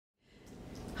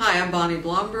Hi, I'm Bonnie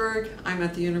Blomberg. I'm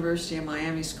at the University of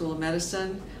Miami School of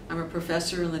Medicine. I'm a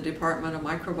professor in the Department of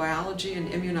Microbiology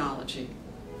and Immunology.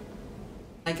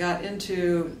 I got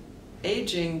into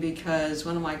aging because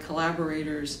one of my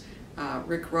collaborators,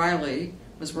 Rick Riley,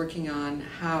 was working on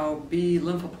how B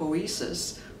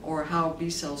lymphopoiesis, or how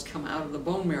B cells come out of the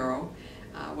bone marrow,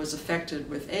 was affected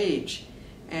with age.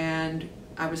 And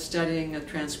I was studying a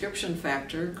transcription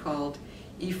factor called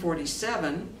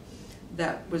E47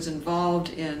 that was involved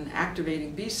in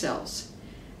activating B cells.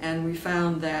 And we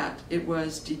found that it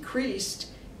was decreased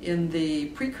in the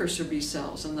precursor B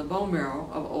cells in the bone marrow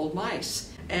of old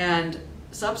mice. And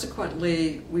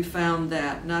subsequently, we found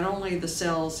that not only the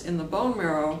cells in the bone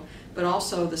marrow, but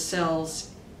also the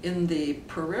cells in the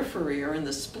periphery or in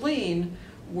the spleen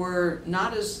were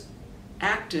not as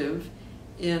active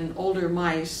in older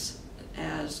mice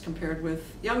as compared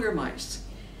with younger mice.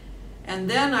 And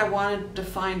then I wanted to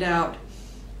find out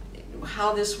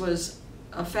how this was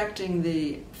affecting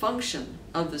the function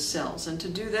of the cells. And to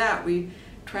do that, we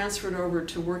transferred over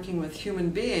to working with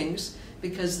human beings,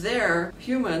 because there,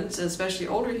 humans, especially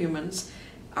older humans,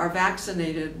 are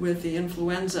vaccinated with the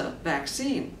influenza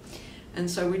vaccine. And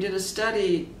so we did a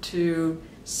study to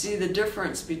see the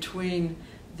difference between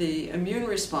the immune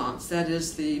response, that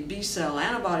is the B cell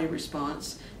antibody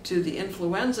response, to the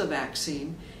influenza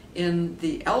vaccine in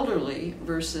the elderly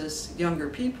versus younger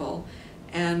people,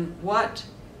 and what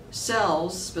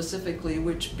cells, specifically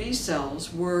which B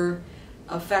cells, were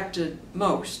affected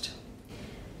most.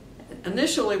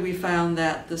 Initially, we found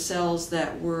that the cells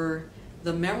that were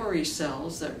the memory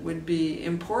cells that would be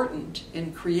important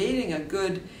in creating a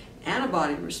good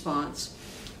antibody response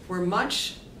were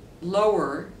much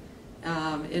lower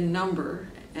in number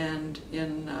and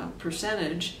in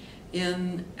percentage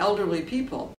in elderly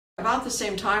people. About the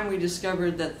same time, we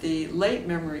discovered that the late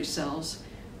memory cells,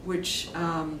 which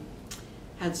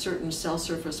had certain cell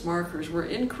surface markers, were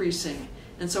increasing.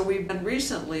 And so we've been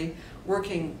recently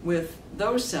working with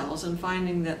those cells and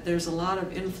finding that there's a lot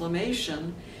of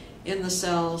inflammation in the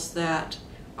cells that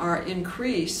are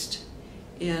increased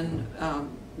in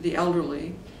the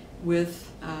elderly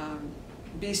with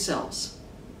B cells.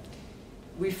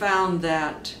 We found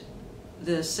that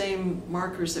the same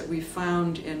markers that we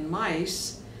found in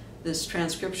mice, this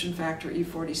transcription factor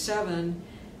E47,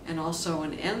 and also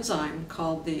an enzyme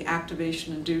called the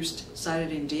activation-induced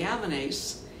cytidine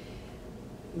deaminase,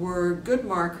 were good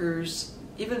markers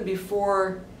even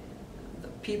before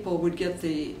people would get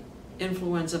the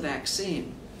influenza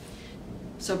vaccine.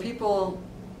 So people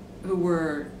who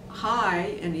were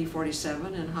high in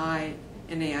E47 and high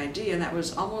in AID, and that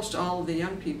was almost all of the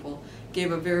young people,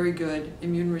 gave a very good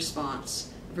immune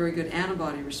response, a very good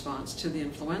antibody response to the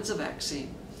influenza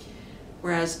vaccine.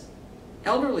 Whereas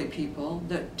elderly people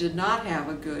that did not have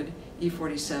a good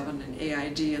E47 and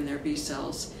AID in their B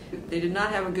cells, they did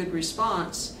not have a good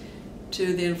response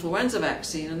to the influenza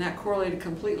vaccine, and that correlated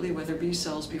completely with their B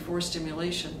cells before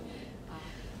stimulation.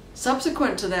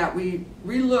 Subsequent to that, we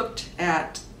relooked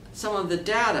at some of the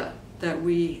data that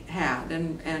we had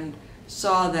and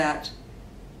saw that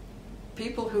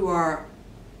people who are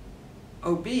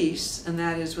obese, and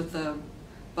that is with a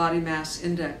body mass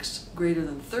index greater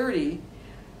than 30,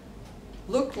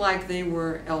 looked like they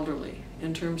were elderly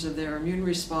in terms of their immune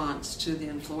response to the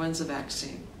influenza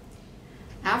vaccine.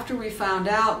 After we found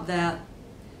out that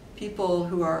people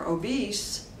who are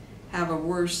obese have a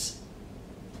worse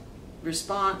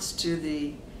response to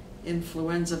the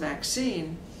influenza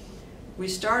vaccine, we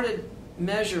started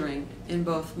measuring in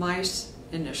both mice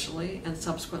initially and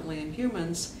subsequently in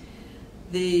humans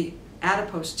the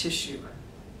adipose tissue.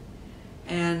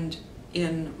 And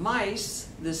in mice,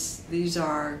 these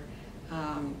are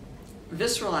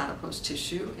visceral adipose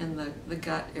tissue in the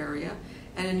gut area.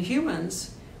 And in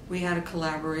humans, we had a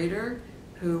collaborator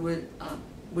who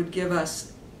would give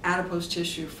us adipose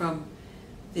tissue from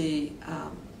the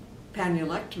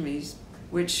panulectomies,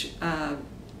 which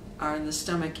are in the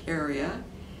stomach area.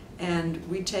 And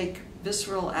we take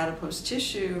visceral adipose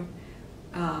tissue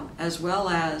as well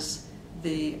as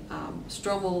the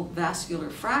stromal vascular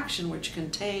fraction, which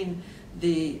contain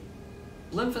the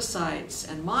lymphocytes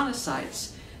and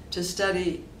monocytes, to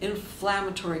study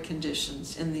inflammatory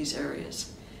conditions in these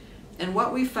areas. And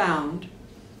what we found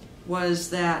was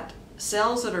that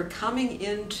cells that are coming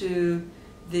into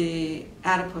the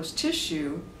adipose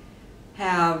tissue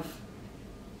have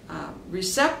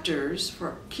receptors,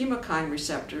 for chemokine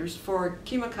receptors, for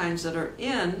chemokines that are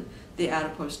in the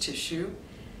adipose tissue.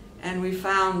 And we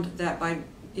found that by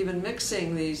even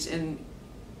mixing these in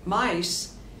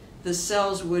mice, the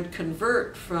cells would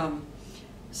convert from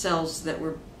cells that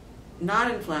were not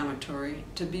inflammatory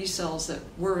to B cells that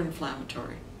were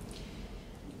inflammatory.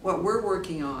 What we're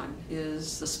working on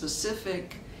is the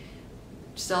specific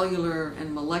cellular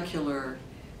and molecular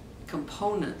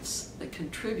components that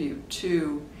contribute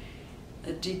to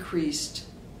a decreased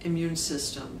immune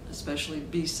system, especially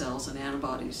B cells and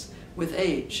antibodies, with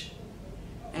age.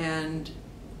 And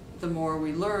the more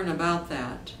we learn about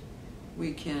that,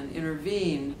 we can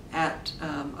intervene at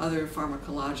other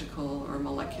pharmacological or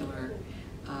molecular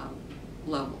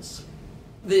levels.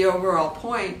 The overall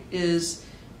point is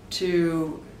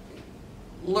to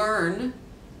learn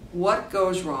what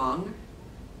goes wrong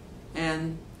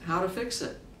and how to fix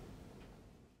it.